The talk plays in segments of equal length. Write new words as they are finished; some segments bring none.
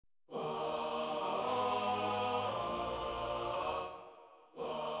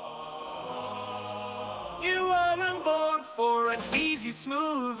silky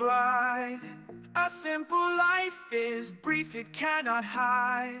smooth ride. A simple life is brief, it cannot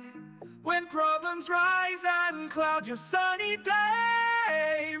hide. When problems rise and cloud your sunny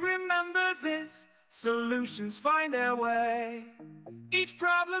day, remember this, solutions find their way. Each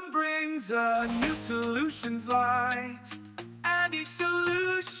problem brings a new solution's light, and each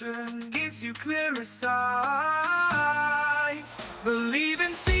solution gives you clearer sight. Believe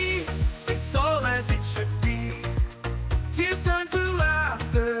and see, it's all as it should be. Tears turn to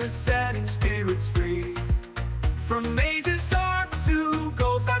laughter, setting spirits free. From mazes dark to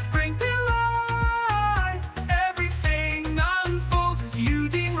goals that bring delight, everything unfolds as you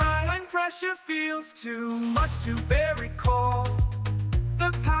deem right. When pressure feels too much to bear, recall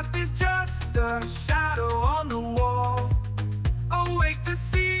the past is just a shadow on the wall. Awake to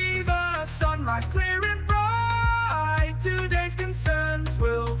see the sunrise clear and bright. Today's concerns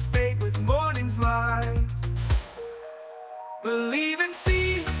will fade with morning's light. Believe and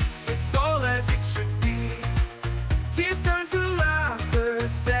see, it's all as it should be. Tears turn to laughter,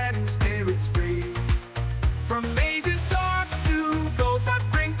 setting spirits free. From mazes dark to goals that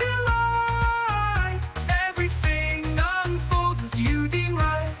bring delight, everything unfolds as you deem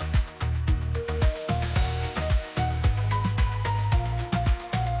right.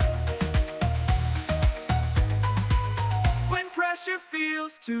 When pressure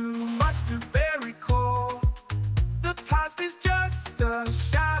feels too much to bear, recall the past is just a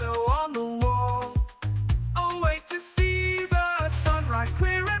shadow on the wall. Await to see the sunrise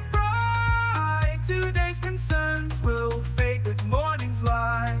clear and bright. Today's concerns will fade with morning's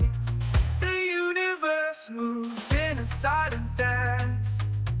light. The universe moves in a silent dance.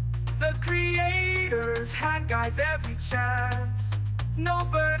 The Creator's hand guides every chance. No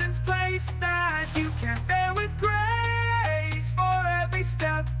burdens placed that you can't bear with grace. For every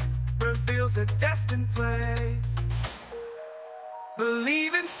step reveals a destined place.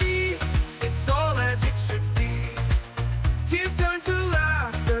 Believe and see, it's all as it should be. Tears turn to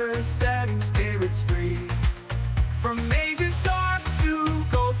laughter, setting spirits free. From mazes dark to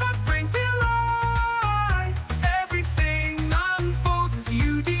goals that bring delight, everything unfolds as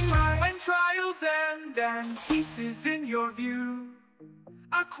you deem right. When trials end and peace is in your view,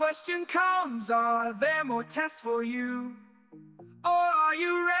 a question comes, are there more tests for you? Or are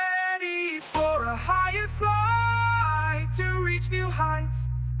you ready for a higher flight, to reach new heights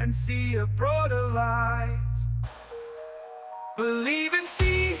and see a broader light? Believe and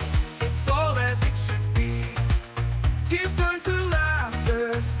see,